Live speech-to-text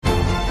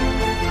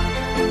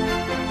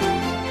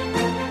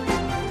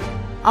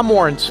I'm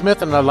Warren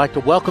Smith, and I'd like to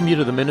welcome you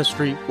to the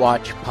Ministry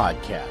Watch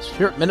podcast.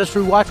 Here at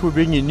Ministry Watch, we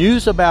bring you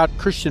news about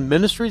Christian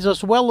ministries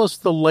as well as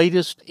the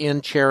latest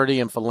in charity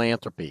and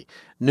philanthropy,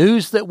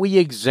 news that we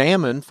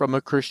examine from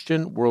a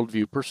Christian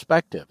worldview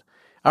perspective.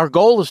 Our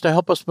goal is to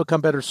help us become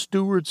better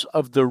stewards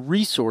of the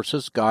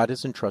resources God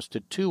has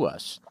entrusted to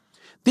us.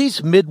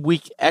 These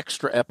midweek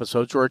extra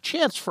episodes are a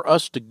chance for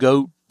us to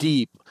go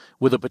deep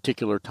with a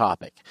particular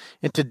topic.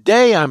 And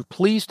today I'm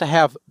pleased to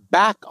have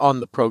back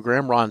on the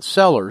program Ron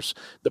Sellers,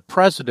 the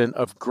president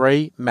of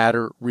Gray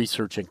Matter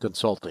Research and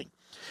Consulting.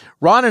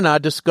 Ron and I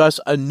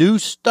discuss a new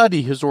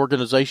study his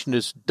organization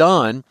has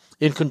done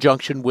in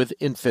conjunction with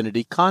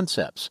Infinity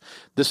Concepts.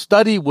 The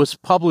study was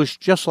published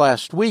just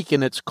last week,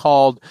 and it's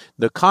called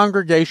The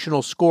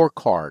Congregational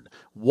Scorecard: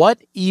 What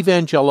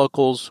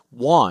Evangelicals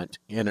Want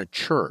in a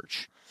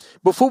Church.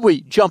 Before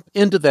we jump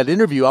into that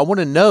interview, I want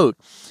to note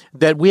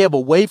that we have a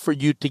way for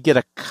you to get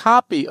a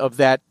copy of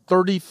that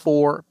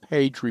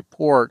 34-page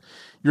report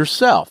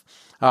yourself.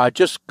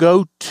 Just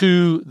go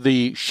to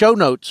the show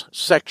notes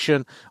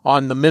section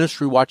on the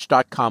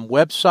ministrywatch.com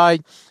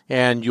website,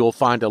 and you'll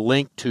find a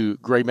link to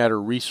Gray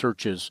Matter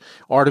Research's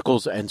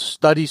articles and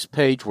studies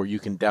page where you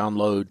can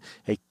download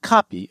a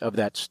copy of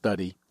that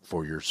study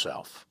for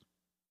yourself.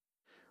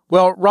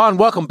 Well, Ron,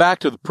 welcome back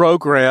to the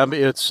program.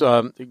 It's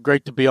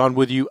great to be on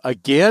with you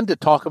again to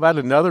talk about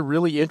another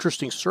really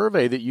interesting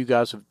survey that you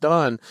guys have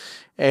done.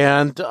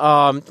 And,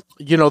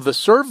 the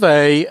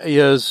survey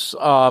is,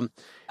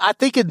 I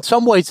think in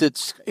some ways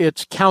it's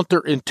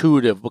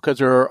counterintuitive because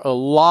there's a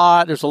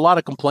lot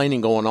of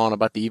complaining going on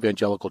about the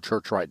evangelical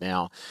church right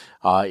now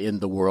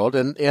in the world.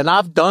 And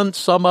I've done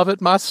some of it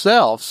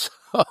myself,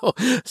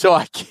 so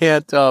I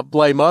can't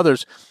blame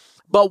others.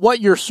 But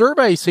what your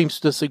survey seems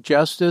to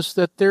suggest is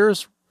that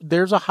there's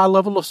a high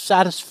level of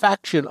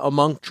satisfaction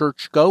among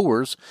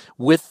churchgoers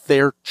with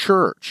their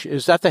church.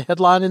 Is that the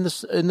headline in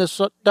this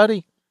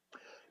study?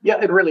 Yeah,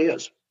 it really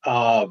is.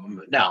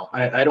 Now,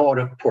 I don't want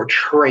to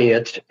portray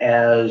it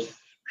as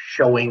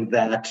showing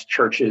that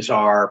churches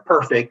are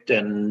perfect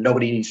and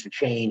nobody needs to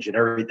change and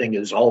everything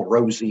is all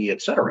rosy,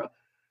 et cetera,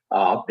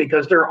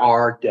 because there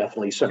are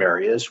definitely some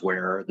areas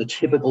where the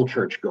typical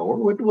churchgoer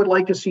would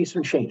like to see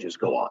some changes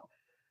go on.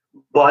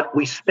 But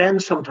we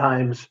spend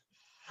sometimes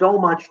so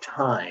much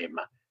time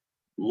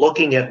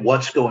looking at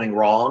what's going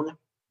wrong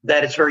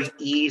that it's very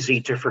easy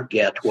to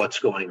forget what's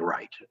going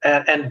right.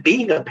 And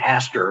being a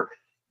pastor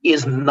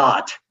is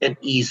not an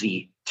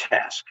easy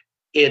task.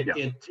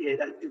 It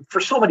for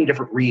so many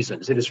different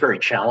reasons, it is very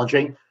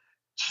challenging.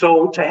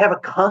 So to have a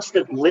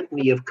constant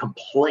litany of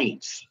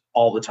complaints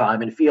all the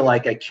time and feel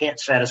like I can't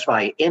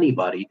satisfy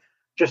anybody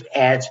just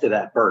adds to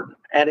that burden.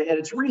 And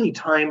it's really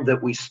time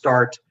that we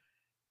start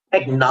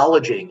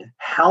acknowledging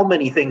how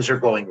many things are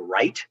going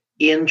right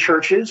in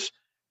churches,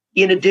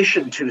 in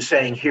addition to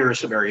saying, here are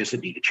some areas that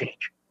need to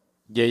change.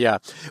 Yeah.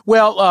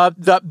 Well,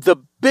 the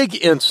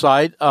big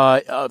insight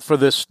for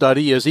this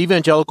study is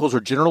evangelicals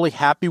are generally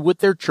happy with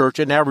their church.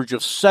 An average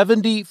of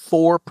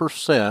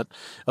 74%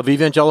 of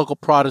evangelical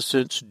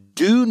Protestants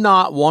do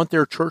not want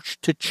their church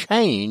to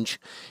change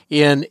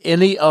in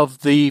any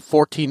of the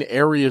 14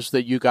 areas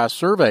that you guys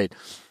surveyed.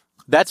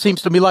 That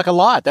seems to me like a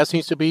lot. That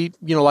seems to be,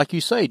 like you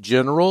say,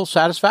 general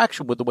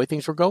satisfaction with the way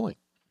things are going.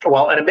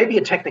 Well, and it may be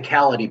a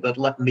technicality, but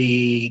let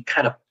me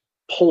kind of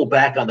pull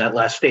back on that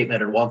last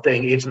statement. And one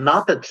thing, it's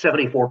not that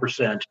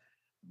 74%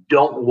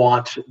 don't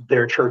want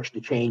their church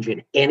to change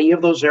in any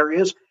of those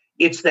areas.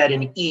 It's that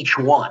in each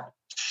one,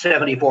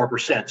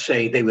 74%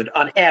 say they would,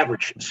 on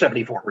average,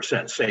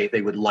 74% say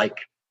they would like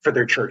for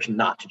their church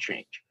not to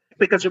change.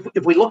 Because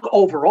if we look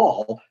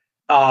overall,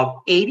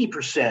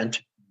 80%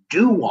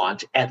 do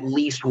want at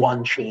least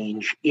one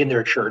change in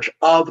their church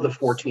of the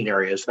 14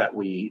 areas that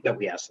we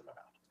asked them about.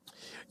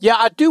 Yeah,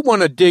 I do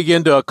want to dig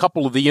into a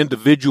couple of the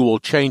individual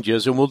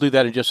changes, and we'll do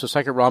that in just a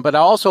second, Ron. But I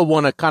also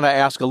want to kind of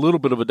ask a little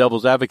bit of a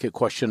devil's advocate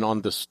question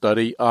on this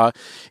study, and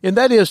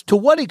that is, to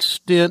what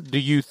extent do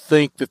you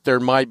think that there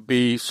might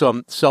be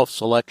some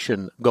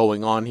self-selection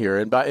going on here?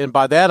 And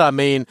by that I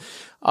mean,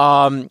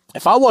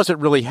 if I wasn't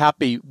really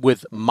happy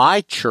with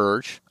my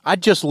church,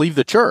 I'd just leave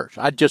the church.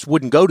 I just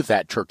wouldn't go to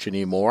that church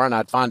anymore, and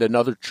I'd find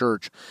another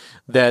church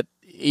that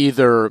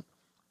either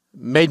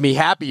made me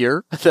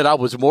happier, that I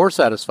was more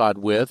satisfied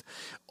with,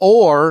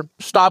 or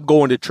stop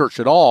going to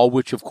church at all,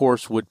 which of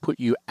course would put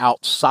you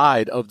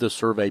outside of the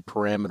survey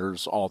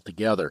parameters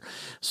altogether.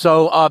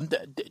 So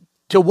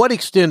to what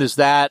extent is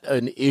that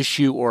an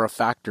issue or a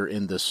factor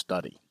in this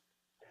study?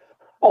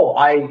 Oh,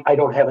 I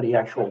don't have any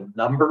actual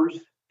numbers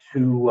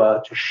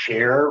to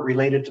share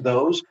related to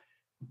those,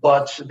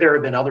 but there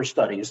have been other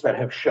studies that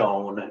have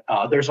shown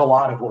there's a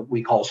lot of what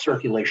we call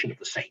circulation of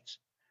the saints.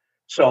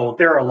 So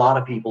there are a lot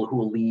of people who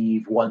will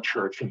leave one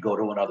church and go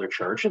to another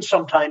church. And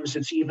sometimes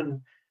it's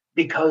even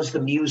because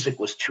the music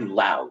was too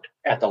loud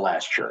at the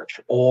last church,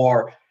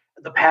 or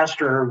the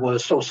pastor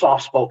was so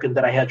soft-spoken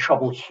that I had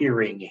trouble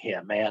hearing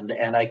him and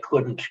I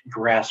couldn't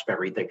grasp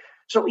everything.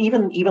 So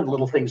even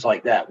little things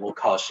like that will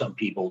cause some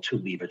people to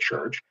leave a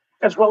church,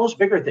 as well as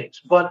bigger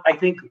things. But I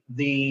think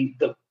the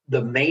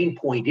the main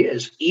point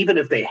is, even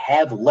if they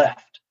have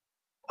left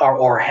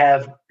or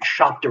have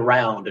shopped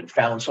around and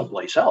found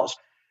someplace else,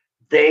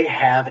 they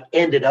have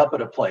ended up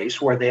at a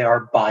place where they are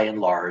by and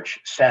large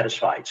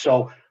satisfied.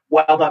 So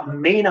while that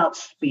may not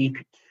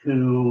speak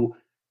to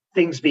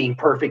things being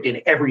perfect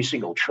in every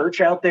single church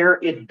out there,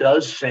 it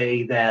does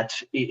say that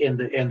in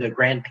the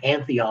grand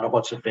pantheon of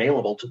what's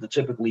available to the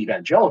typical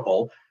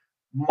evangelical,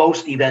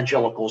 most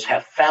evangelicals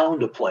have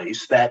found a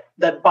place that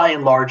by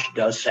and large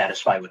does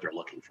satisfy what they're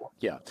looking for.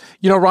 Yeah.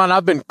 Ron,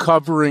 I've been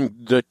covering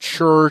the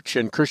church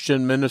and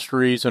Christian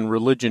ministries and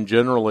religion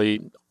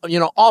generally,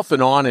 off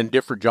and on in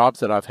different jobs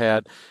that I've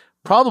had,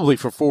 probably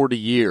for 40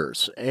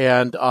 years.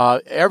 And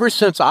ever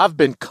since I've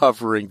been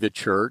covering the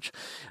church,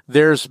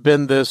 there's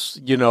been this,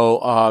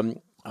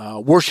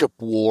 worship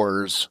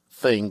wars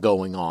thing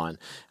going on,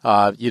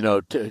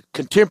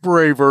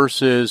 contemporary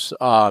versus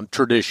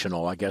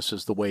traditional, I guess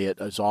is the way it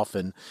is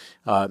often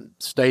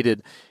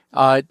stated.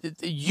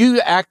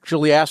 You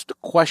actually asked a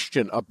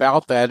question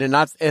about that, and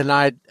I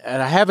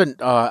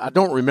haven't, I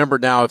don't remember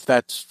now if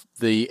that's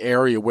the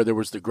area where there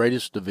was the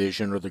greatest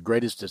division or the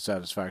greatest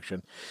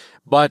dissatisfaction,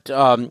 but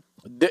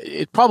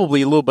it's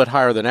probably a little bit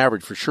higher than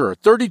average for sure.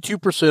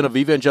 32% of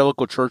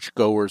evangelical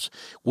churchgoers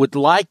would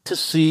like to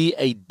see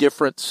a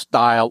different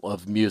style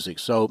of music,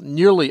 so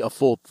nearly a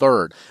full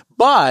third.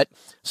 But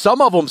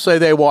some of them say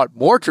they want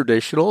more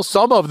traditional.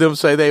 Some of them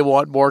say they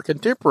want more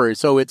contemporary.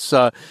 So it's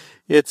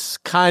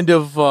kind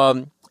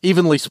of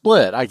evenly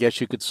split, I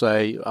guess you could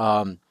say,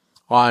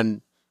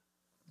 on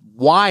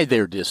why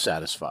they're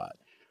dissatisfied.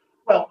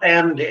 Well,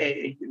 and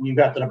you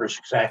got the numbers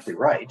exactly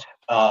right,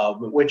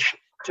 which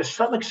to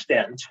some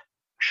extent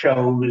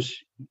shows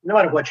no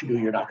matter what you do,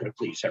 you're not going to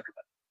please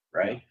everybody,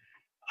 right?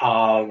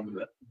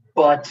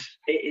 But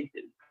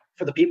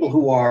for the people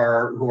who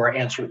are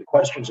answering the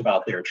questions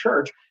about their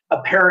church,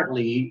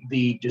 apparently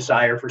the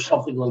desire for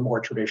something a little more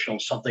traditional,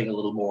 something a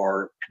little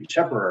more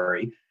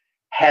contemporary,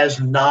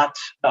 has not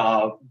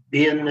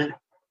been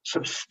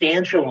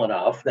substantial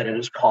enough that it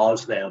has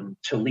caused them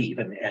to leave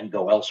and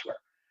go elsewhere.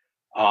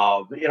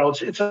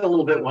 It's a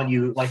little bit when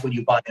you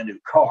buy a new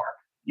car.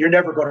 You're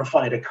never going to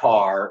find a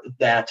car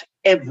that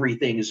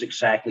everything is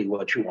exactly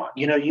what you want.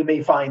 You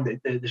may find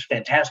that this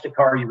fantastic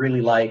car you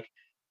really like,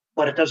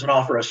 but it doesn't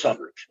offer a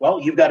sunroof. Well,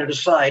 you've got to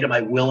decide, am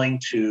I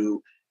willing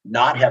to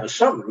not have a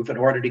sunroof in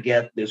order to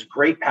get this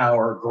great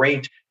power,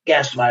 great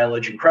gas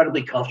mileage,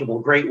 incredibly comfortable,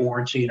 great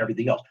warranty, and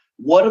everything else?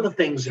 What are the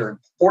things that are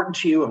important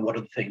to you, and what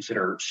are the things that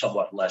are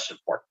somewhat less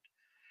important?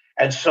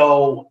 And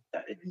so,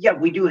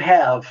 we do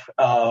have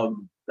a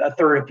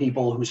third of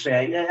people who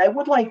say, I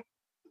would like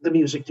the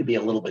music to be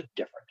a little bit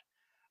different.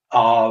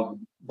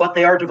 But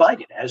they are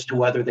divided as to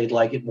whether they'd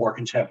like it more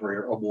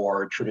contemporary or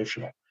more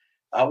traditional.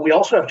 We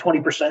also have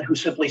 20% who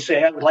simply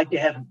say, I would like to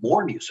have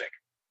more music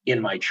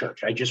in my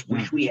church. I just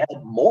wish we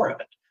had more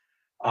of it.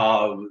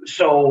 And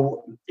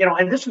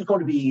this is going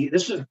to be,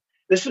 this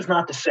is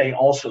not to say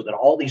also that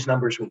all these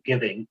numbers we're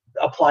giving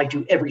apply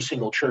to every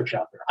single church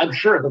out there. I'm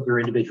sure that there are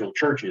individual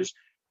churches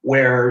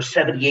where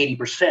 70,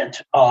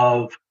 80%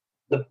 of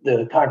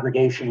the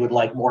congregation would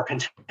like more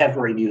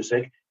contemporary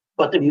music,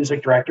 but the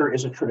music director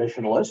is a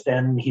traditionalist,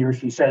 and he or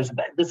she says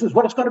that this is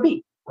what it's going to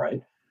be,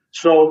 right?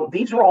 So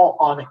these are all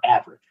on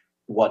average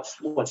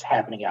what's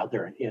happening out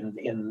there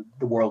in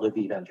the world of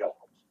evangelicals.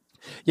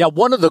 Yeah,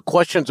 one of the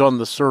questions on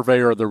the survey,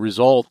 or the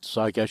results,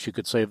 I guess you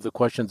could say, of the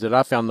questions that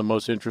I found the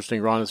most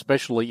interesting, Ron,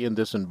 especially in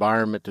this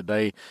environment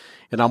today,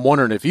 and I'm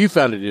wondering if you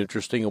found it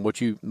interesting and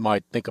what you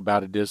might think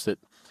about it, is that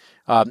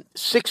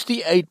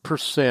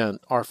 68%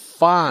 are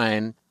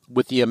fine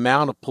with the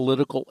amount of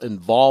political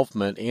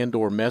involvement and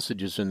or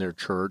messages in their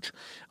church.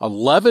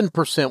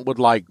 11% would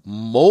like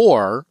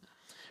more.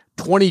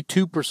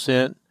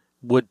 22%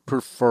 would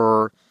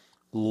prefer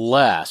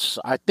less.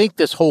 I think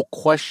this whole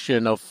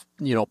question of,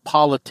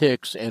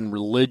 politics and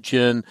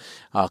religion,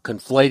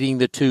 conflating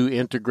the two,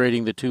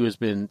 integrating the two, has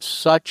been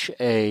such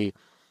a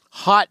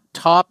hot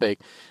topic.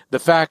 The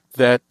fact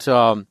that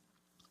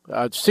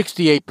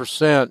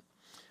 68%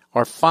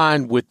 are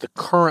fine with the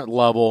current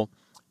level,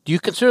 do you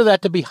consider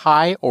that to be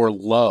high or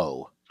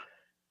low?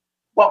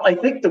 Well, I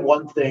think the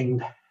one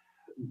thing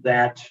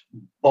that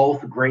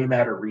both Gray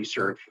Matter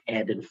Research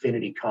and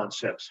Infinity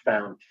Concepts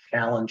found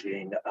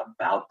challenging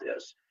about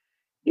this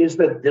is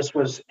that this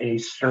was a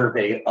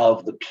survey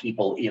of the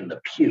people in the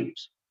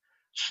pews.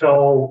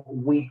 So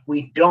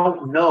we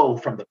don't know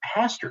from the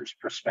pastor's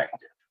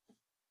perspective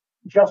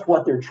just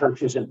what their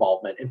church's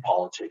involvement in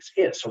politics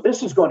is. So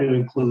this is going to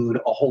include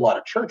a whole lot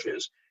of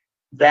churches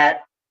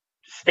that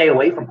stay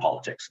away from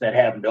politics, that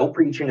have no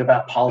preaching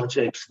about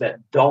politics, that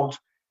don't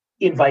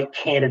invite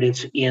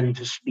candidates in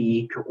to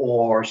speak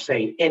or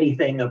say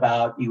anything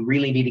about you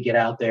really need to get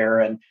out there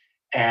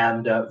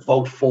and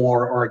vote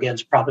for or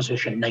against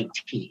Proposition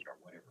 19 or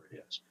whatever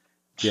it is.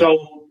 Yeah.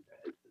 So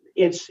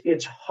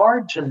it's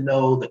hard to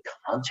know the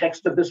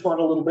context of this one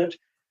a little bit,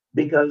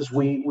 because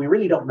we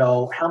really don't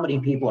know how many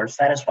people are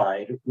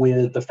satisfied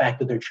with the fact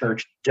that their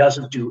church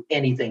doesn't do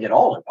anything at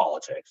all in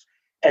politics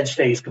and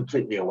stays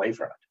completely away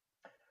from it.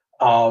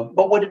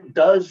 But what it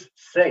does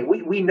say,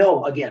 we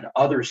know, again,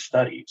 other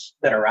studies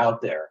that are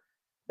out there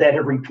that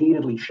have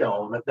repeatedly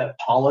shown that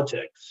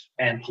politics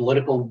and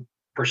political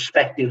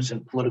perspectives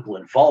and political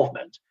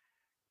involvement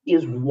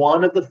is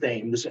one of the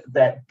things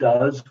that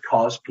does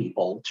cause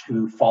people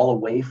to fall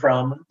away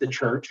from the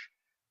church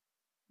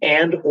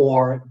and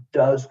or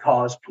does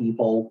cause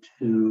people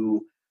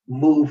to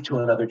move to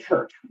another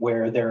church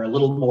where they're a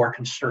little more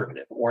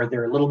conservative or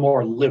they're a little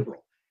more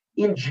liberal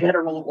in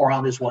general or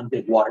on this one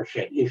big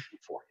watershed issue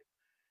for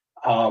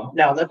you.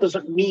 Now, that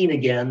doesn't mean,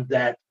 again,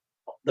 that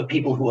the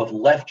people who have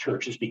left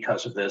churches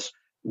because of this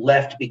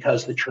left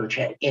because the church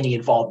had any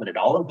involvement at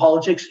all in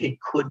politics. It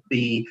could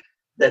be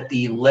that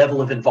the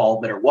level of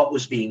involvement or what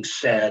was being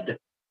said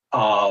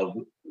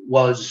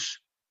was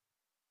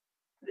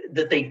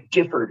that they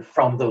differed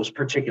from those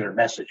particular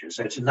messages.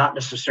 It's not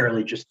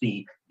necessarily just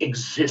the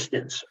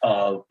existence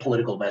of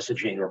political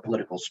messaging or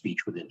political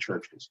speech within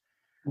churches.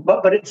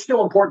 But it's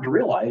still important to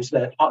realize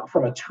that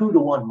from a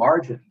 2-to-1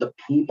 margin, the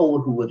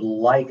people who would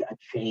like a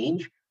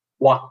change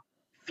want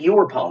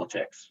fewer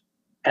politics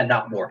and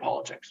not more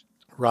politics.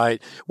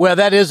 Right. Well,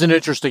 that is an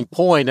interesting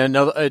point. In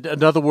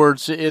other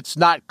words, it's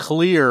not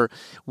clear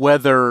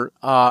whether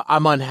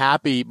I'm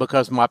unhappy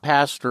because my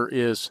pastor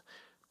is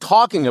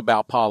talking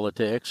about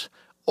politics,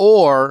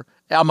 or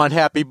I'm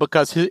unhappy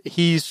because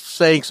he's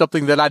saying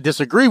something that I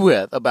disagree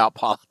with about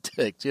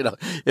politics. You know,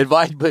 it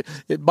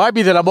might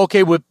be that I'm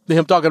okay with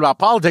him talking about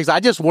politics. I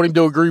just want him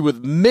to agree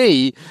with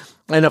me.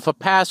 And if a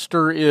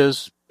pastor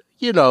is,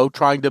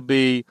 trying to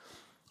be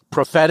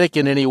prophetic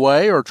in any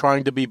way or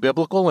trying to be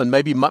biblical, and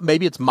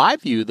maybe it's my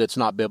view that's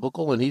not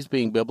biblical and he's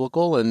being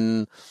biblical,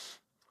 and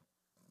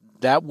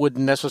that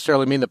wouldn't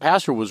necessarily mean the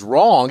pastor was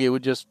wrong.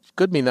 It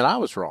could mean that I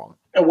was wrong.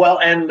 Well,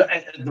 and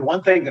the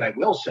one thing that I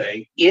will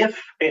say,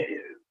 if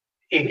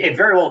it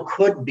very well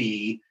could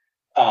be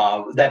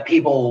that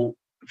people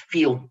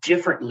feel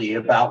differently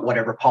about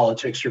whatever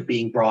politics are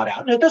being brought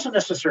out. And it doesn't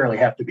necessarily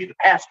have to be the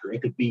pastor.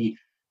 It could be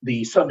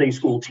the Sunday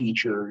school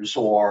teachers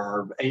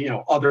or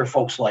other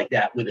folks like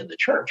that within the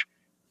church.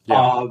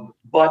 Yeah.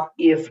 But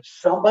if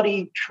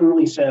somebody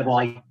truly said, well,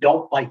 I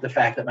don't like the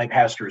fact that my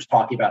pastor is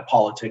talking about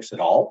politics at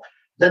all,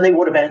 then they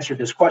would have answered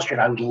this question.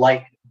 I would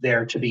like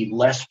there to be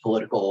less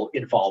political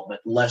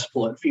involvement,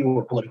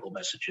 fewer political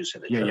messages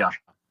in the church. Yeah.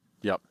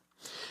 Yep.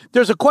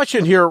 There's a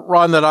question here,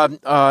 Ron, that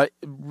I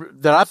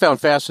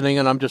found fascinating,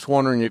 and I'm just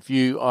wondering if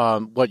you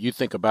what you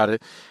think about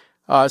it.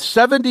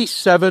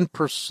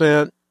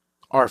 77%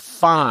 are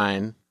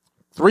fine.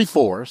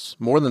 3/4,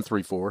 more than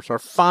 3/4, are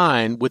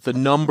fine with the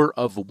number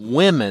of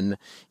women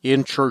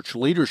in church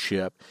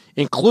leadership,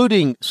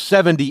 including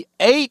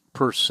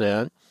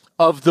 78%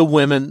 of the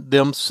women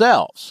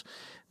themselves.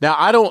 Now,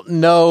 I don't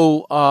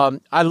know.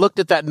 I looked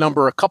at that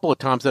number a couple of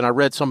times, and I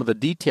read some of the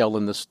detail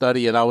in the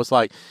study, and I was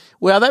like,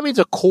 well, that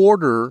means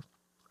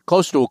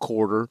close to a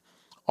quarter,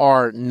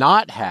 are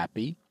not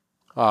happy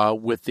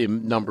with the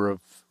number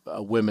of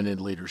women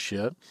in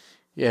leadership.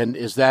 And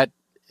is that,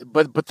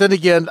 but then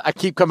again, I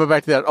keep coming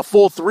back to that. A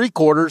full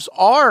 3/4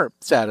 are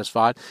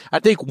satisfied. I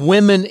think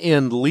women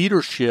in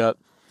leadership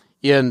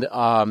in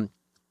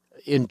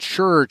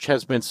church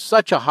has been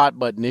such a hot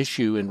button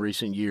issue in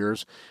recent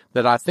years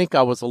that I think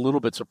I was a little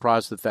bit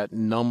surprised at that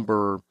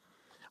number.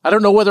 I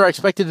don't know whether I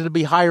expected it to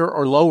be higher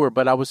or lower,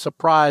 but I was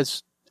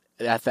surprised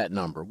at that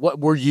number. What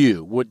were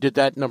you? Did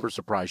that number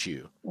surprise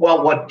you?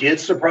 Well, what did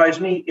surprise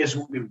me is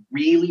we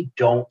really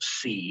don't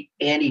see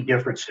any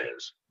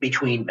differences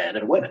between men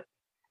and women.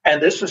 And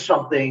this is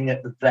something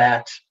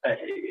that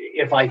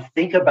if I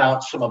think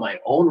about some of my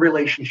own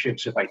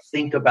relationships, if I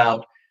think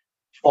about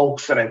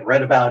folks that I've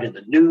read about in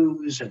the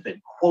news and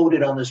been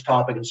quoted on this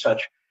topic and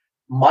such,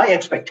 my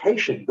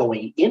expectation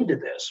going into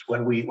this,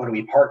 when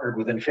we partnered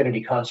with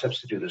Infinity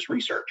Concepts to do this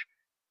research,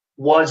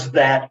 was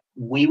that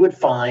we would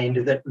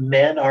find that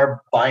men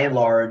are by and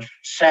large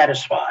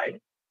satisfied,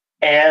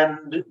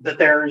 and that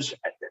there's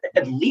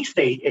at least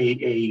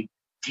a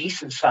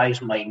decent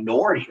sized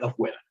minority of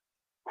women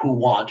who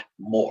want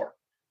more.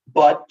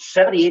 But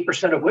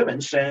 78% of women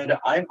said,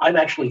 I'm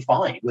actually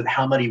fine with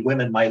how many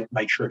women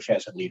my church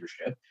has in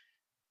leadership.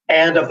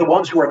 And of the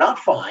ones who are not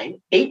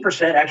fine,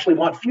 8% actually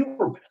want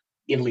fewer women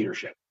in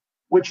leadership,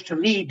 which to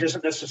me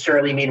doesn't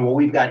necessarily mean, well,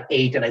 we've got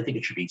 8 and I think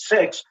it should be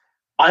 6.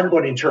 I'm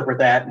going to interpret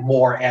that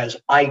more as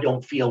I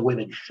don't feel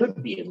women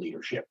should be in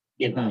leadership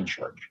in my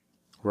church.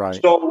 Right.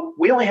 So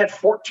we only had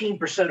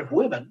 14% of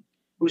women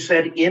who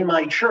said, in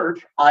my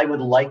church, I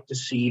would like to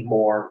see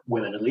more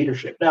women in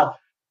leadership. Now,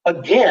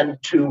 again,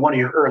 to one of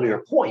your earlier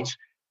points,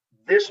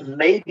 this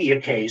may be a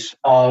case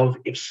of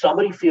if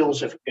somebody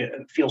feels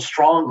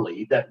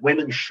strongly that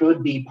women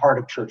should be part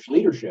of church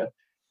leadership,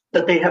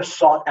 that they have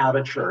sought out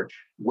a church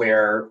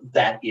where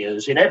that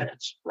is in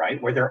evidence,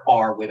 right? Where there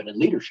are women in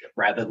leadership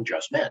rather than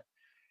just men.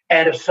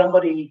 And if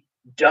somebody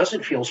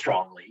doesn't feel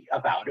strongly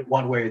about it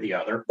one way or the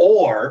other,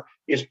 or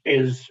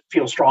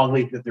feels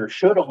strongly that there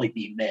should only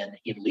be men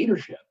in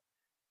leadership,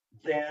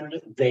 then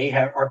they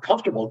are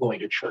comfortable going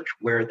to church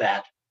where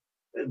that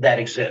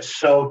exists.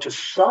 So to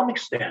some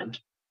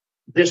extent,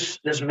 this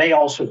may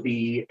also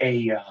be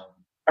a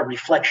a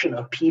reflection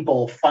of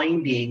people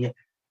finding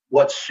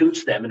what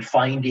suits them and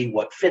finding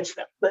what fits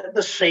them.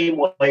 The same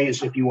way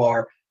as if you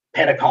are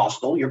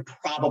Pentecostal, you're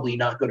probably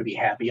not going to be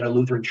happy in a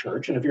Lutheran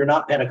church. And if you're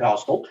not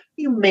Pentecostal,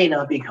 you may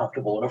not be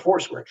comfortable in a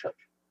Foursquare church.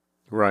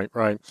 Right.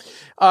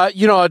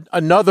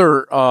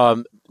 Another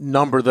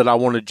number that I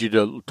wanted you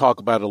to talk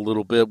about a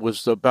little bit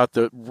was about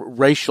the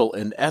racial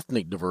and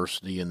ethnic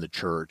diversity in the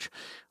church.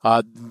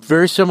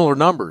 Very similar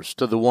numbers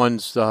to the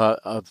ones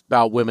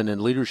about women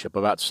in leadership.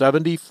 About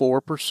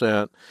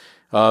 74%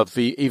 of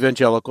the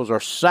evangelicals are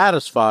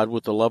satisfied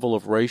with the level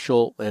of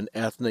racial and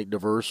ethnic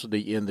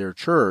diversity in their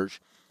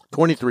church.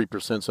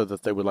 23% said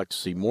that they would like to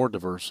see more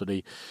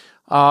diversity.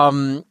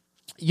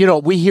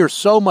 We hear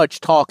so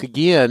much talk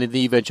again in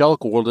the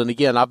evangelical world. And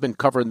again, I've been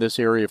covering this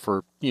area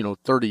for,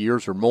 30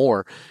 years or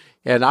more.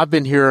 And I've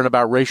been hearing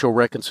about racial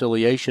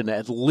reconciliation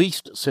at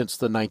least since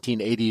the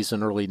 1980s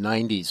and early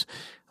 90s.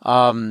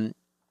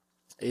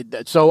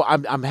 So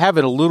I'm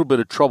having a little bit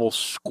of trouble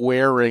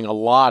squaring a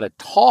lot of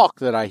talk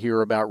that I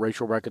hear about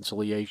racial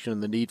reconciliation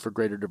and the need for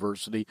greater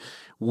diversity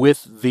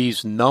with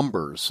these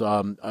numbers.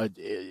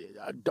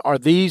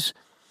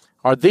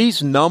 Are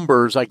these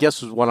numbers, I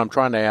guess is what I'm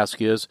trying to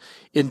ask, is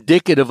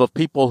indicative of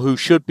people who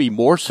should be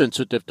more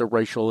sensitive to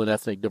racial and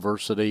ethnic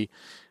diversity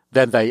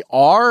than they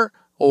are,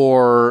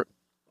 or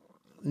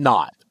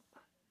not?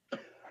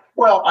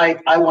 Well,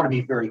 I want to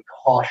be very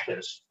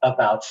cautious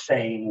about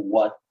saying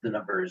what the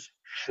numbers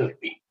should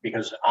be,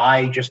 because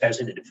I, just as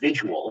an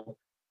individual,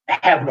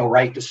 have no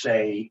right to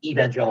say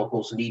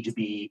evangelicals need to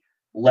be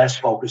less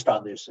focused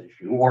on this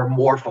issue or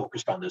more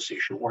focused on this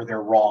issue, or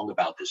they're wrong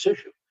about this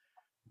issue.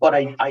 But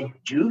I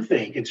do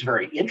think it's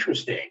very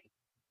interesting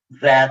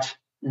that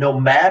no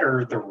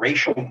matter the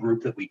racial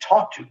group that we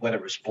talk to,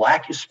 whether it's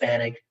Black,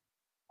 Hispanic,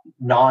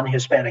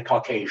 non-Hispanic,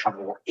 Caucasian,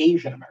 or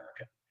Asian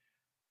American,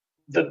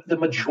 the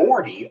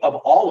majority of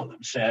all of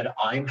them said,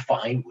 I'm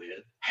fine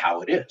with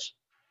how it is.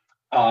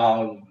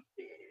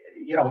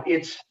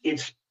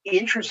 It's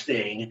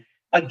interesting.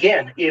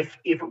 Again, if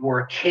it were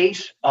a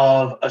case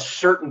of a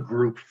certain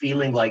group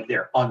feeling like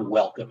they're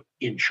unwelcome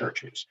in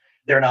churches,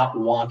 they're not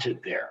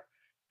wanted there,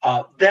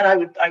 then I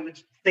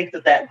would think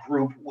that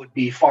group would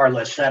be far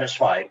less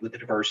satisfied with the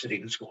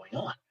diversity that's going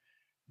on.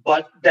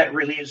 But that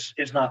really is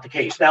not the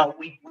case. Now,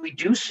 we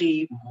do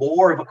see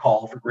more of a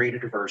call for greater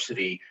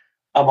diversity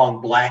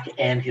among Black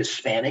and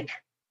Hispanic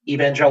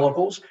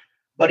evangelicals.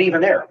 But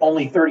even there,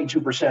 only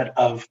 32%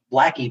 of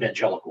Black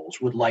evangelicals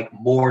would like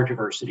more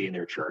diversity in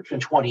their church,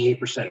 and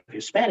 28% of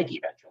Hispanic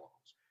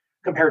evangelicals,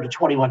 compared to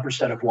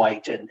 21% of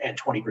white and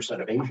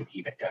 20% of Asian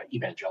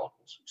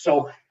evangelicals.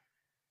 So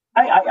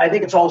I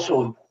think it's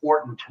also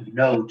important to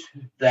note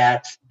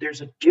that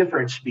there's a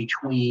difference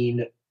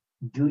between,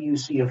 do you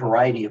see a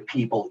variety of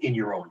people in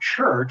your own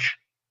church,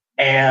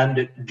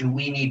 and do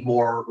we need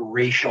more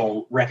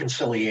racial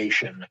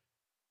reconciliation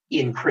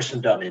in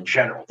Christendom in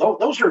general?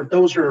 Those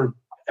are,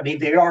 I mean,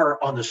 they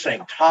are on the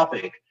same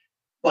topic,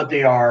 but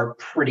they are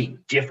pretty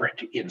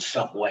different in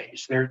some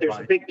ways. There's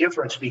a big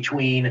difference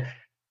between,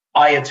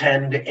 I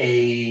attend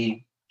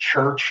a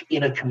church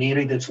in a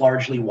community that's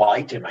largely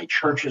white, and my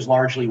church is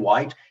largely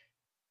white,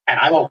 and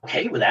I'm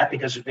okay with that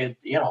because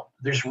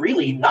there's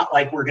really not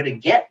like we're going to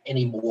get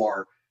any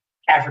more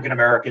African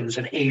Americans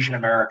and Asian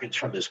Americans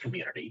from this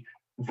community,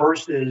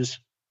 versus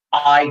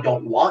I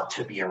don't want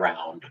to be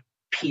around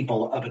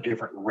people of a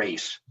different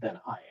race than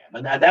I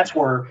am. And that's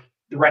where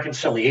the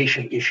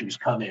reconciliation issues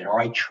come in, or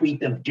I treat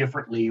them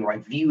differently, or I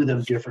view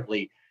them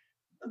differently.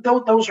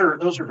 Those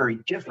are very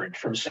different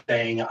from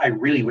saying, I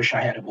really wish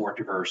I had a more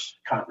diverse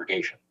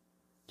congregation.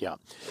 Yeah.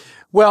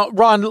 Well,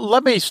 Ron,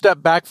 let me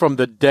step back from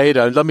the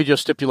data. Let me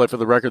just stipulate for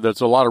the record that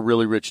there's a lot of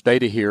really rich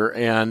data here.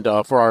 And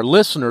for our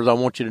listeners, I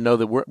want you to know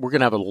that we're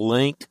going to have a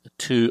link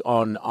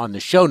on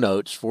the show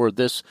notes for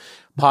this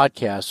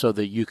podcast so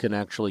that you can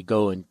actually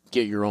go and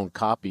get your own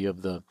copy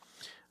of the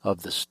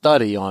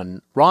study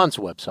on Ron's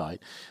website.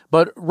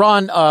 But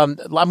Ron, I'm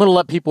going to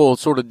let people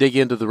sort of dig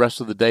into the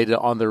rest of the data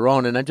on their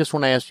own. And I just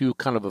want to ask you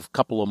kind of a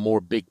couple of more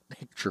big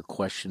picture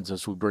questions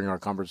as we bring our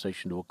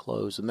conversation to a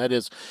close. And that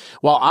is,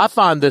 while I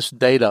find this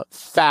data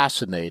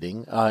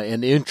fascinating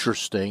and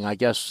interesting, I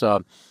guess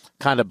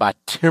kind of by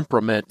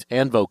temperament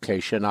and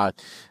vocation, I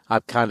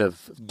kind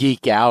of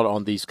geek out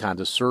on these kinds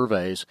of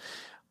surveys.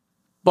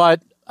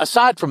 But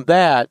aside from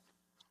that,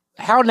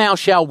 how now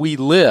shall we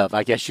live,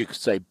 I guess you could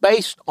say,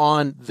 based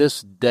on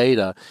this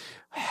data?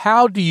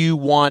 How do you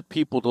want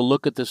people to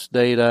look at this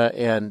data,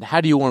 and how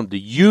do you want them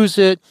to use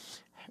it?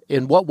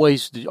 In what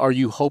ways are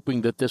you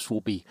hoping that this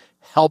will be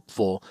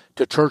helpful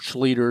to church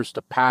leaders,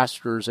 to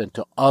pastors, and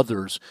to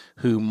others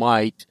who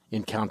might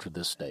encounter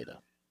this data?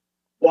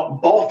 Well,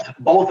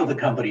 both of the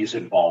companies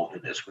involved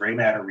in this, Gray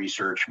Matter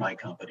Research, my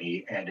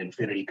company, and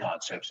Infinity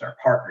Concepts, our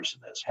partners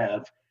in this,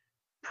 have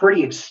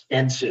pretty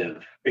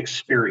extensive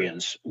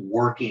experience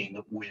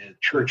working with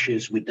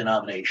churches, with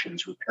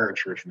denominations, with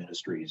parachurch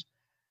ministries.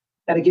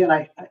 And again,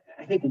 I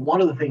think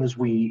one of the things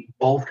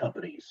both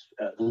companies,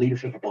 the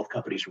leadership of both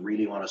companies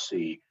really want to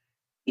see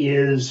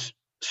is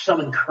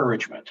some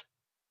encouragement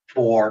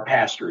for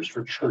pastors,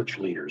 for church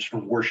leaders, for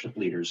worship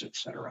leaders,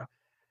 etc.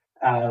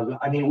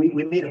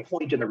 We made a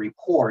point in the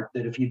report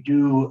that if you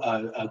do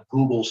a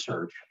Google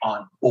search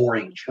on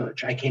boring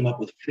church, I came up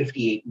with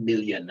 58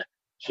 million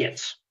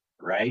hits,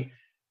 right?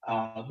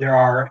 There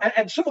are,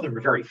 and some of them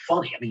are very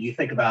funny. You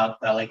think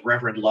about like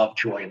Reverend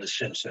Lovejoy in The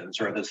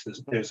Simpsons, or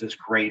there's this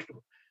great,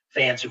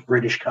 fans of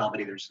British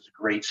comedy, there's this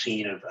great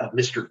scene of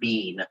Mr.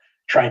 Bean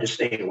trying to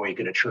stay awake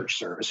at a church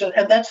service.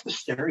 And that's the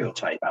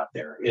stereotype out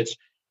there. It's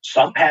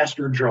some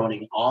pastor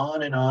droning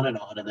on and on and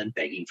on and then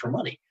begging for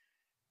money.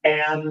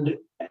 And,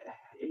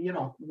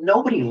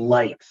 nobody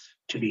likes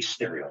to be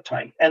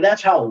stereotyped. And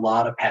that's how a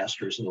lot of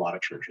pastors and a lot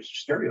of churches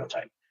are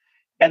stereotyped.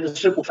 And the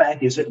simple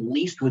fact is, at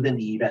least within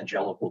the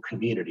evangelical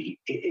community,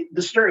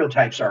 the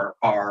stereotypes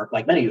are,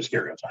 like many of the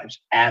stereotypes,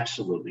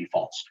 absolutely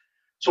false.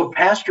 So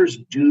pastors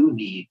do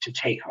need to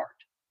take heart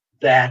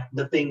that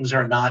the things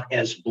are not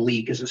as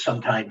bleak as it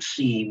sometimes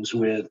seems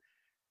with,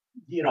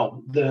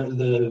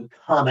 the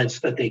comments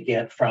that they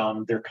get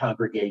from their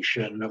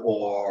congregation,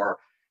 or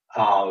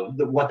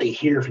what they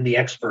hear from the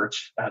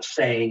experts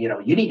saying,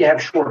 you need to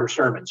have shorter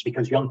sermons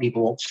because young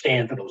people won't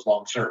stand for those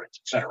long sermons,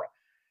 etc.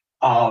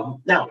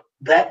 Now,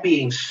 that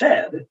being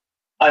said,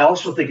 I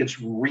also think it's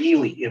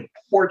really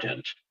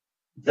important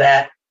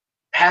that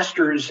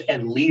pastors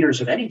and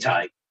leaders of any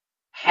type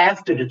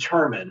have to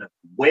determine,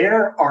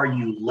 where are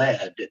you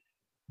led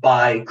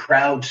by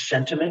crowd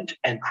sentiment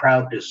and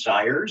crowd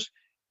desires,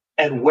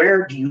 and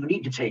where do you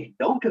need to take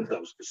note of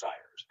those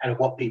desires and of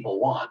what people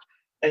want,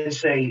 and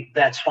say,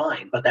 that's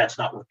fine, but that's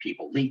not what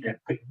people need,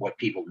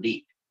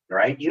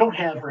 right? You don't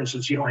have, for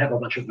instance, a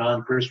bunch of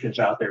non-Christians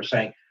out there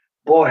saying,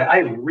 boy, I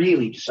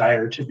really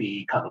desire to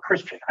become a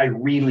Christian. I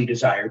really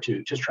desire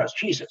to trust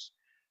Jesus.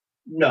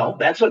 No,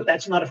 that's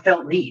not a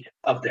felt need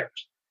of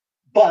theirs.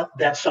 But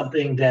that's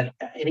something that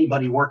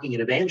anybody working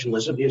in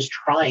evangelism is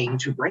trying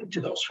to bring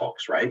to those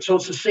folks, right? So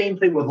it's the same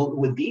thing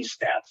with these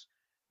stats.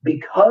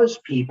 Because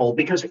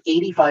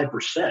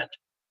 85%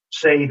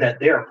 say that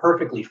they are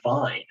perfectly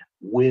fine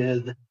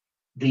with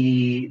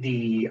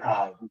the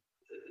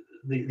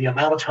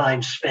amount of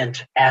time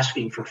spent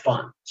asking for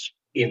funds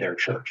in their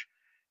church.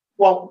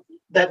 Well,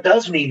 that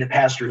does mean that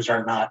pastors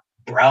are not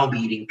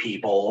browbeating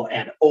people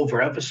and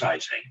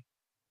overemphasizing,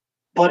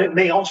 but it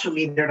may also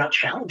mean they're not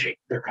challenging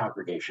their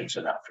congregations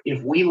enough.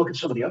 If we look at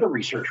some of the other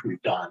research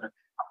we've done,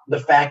 the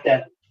fact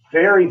that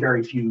very,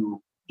 very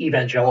few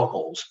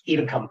evangelicals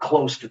even come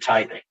close to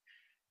tithing,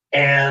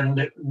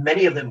 and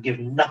many of them give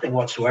nothing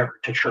whatsoever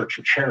to church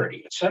or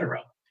charity,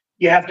 etc.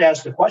 You have to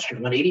ask the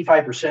question, when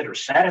 85% are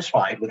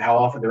satisfied with how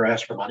often they're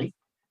asked for money,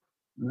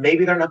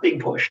 maybe they're not being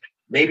pushed.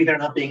 Maybe they're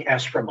not being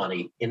asked for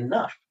money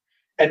enough.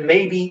 And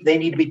maybe they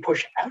need to be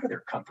pushed out of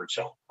their comfort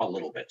zone a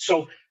little bit.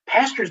 So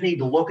pastors need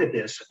to look at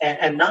this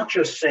and not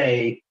just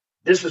say,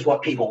 this is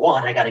what people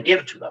want, I got to give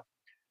it to them,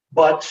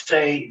 but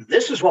say,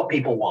 this is what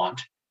people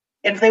want.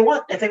 And if they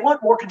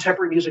want more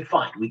contemporary music,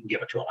 fine, we can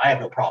give it to them. I have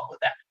no problem with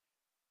that.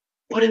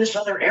 But in this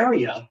other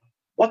area,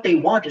 what they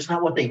want is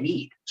not what they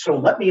need. So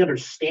let me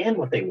understand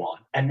what they want.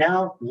 And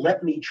now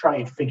let me try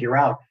and figure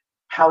out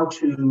how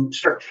to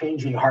start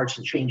changing hearts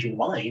and changing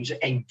minds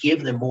and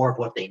give them more of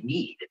what they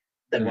need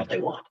than what they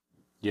want.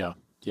 Yeah.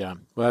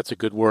 Well, that's a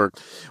good word.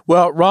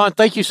 Well, Ron,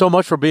 thank you so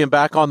much for being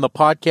back on the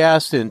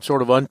podcast and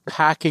sort of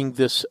unpacking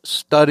this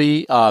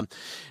study.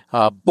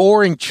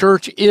 Boring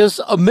church is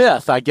a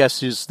myth, I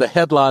guess, is the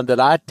headline that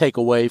I take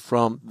away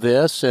from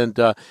this. And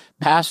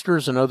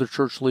pastors and other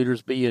church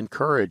leaders, be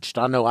encouraged.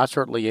 I know I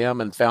certainly am,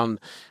 and found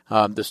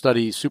the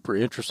study super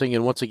interesting.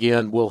 And once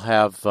again, we'll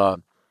have a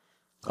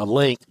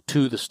link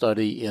to the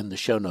study in the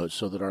show notes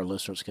so that our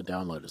listeners can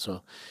download it.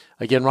 So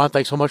again, Ron,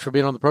 thanks so much for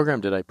being on the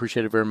program today.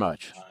 Appreciate it very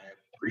much.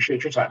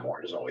 Appreciate your time,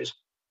 Warren, as always.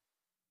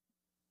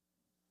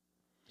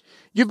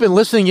 You've been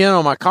listening in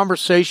on my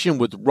conversation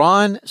with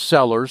Ron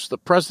Sellers, the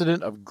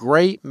president of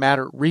Gray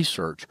Matter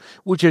Research,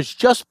 which has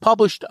just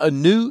published a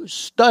new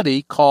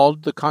study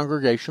called the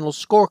Congregational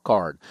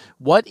Scorecard: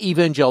 What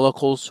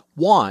Evangelicals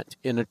Want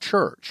in a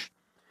Church.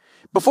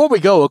 Before we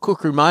go, a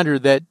quick reminder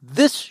that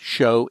this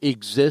show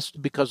exists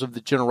because of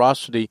the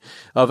generosity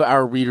of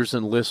our readers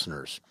and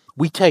listeners.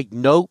 We take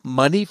no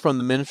money from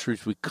the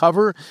ministries we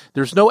cover.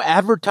 There's no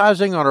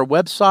advertising on our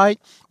website.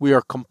 We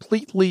are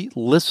completely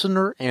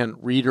listener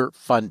and reader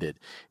funded.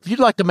 If you'd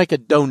like to make a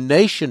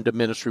donation to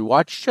Ministry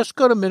Watch, just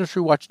go to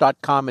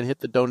ministrywatch.com and hit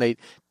the donate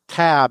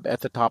tab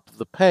at the top of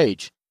the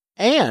page.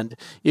 And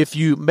if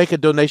you make a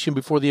donation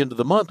before the end of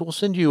the month, we'll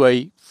send you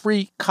a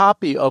free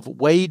copy of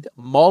Wade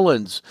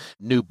Mullins'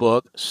 new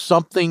book,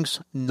 Something's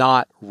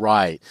Not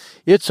Right.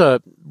 It's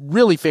a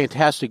really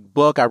fantastic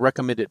book. I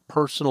recommend it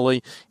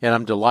personally, and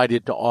I'm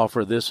delighted to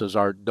offer this as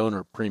our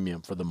donor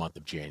premium for the month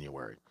of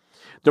January.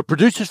 The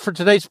producers for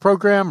today's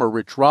program are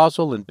Rich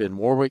Rosell and Ben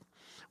Warwick.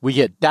 We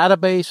get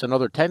database and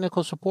other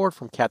technical support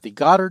from Kathy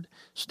Goddard,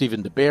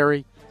 Stephen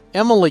DeBerry,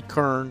 Emily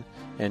Kern,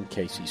 and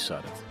Casey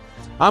Sutton.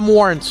 I'm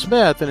Warren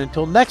Smith, and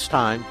until next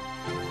time,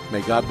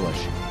 may God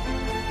bless you.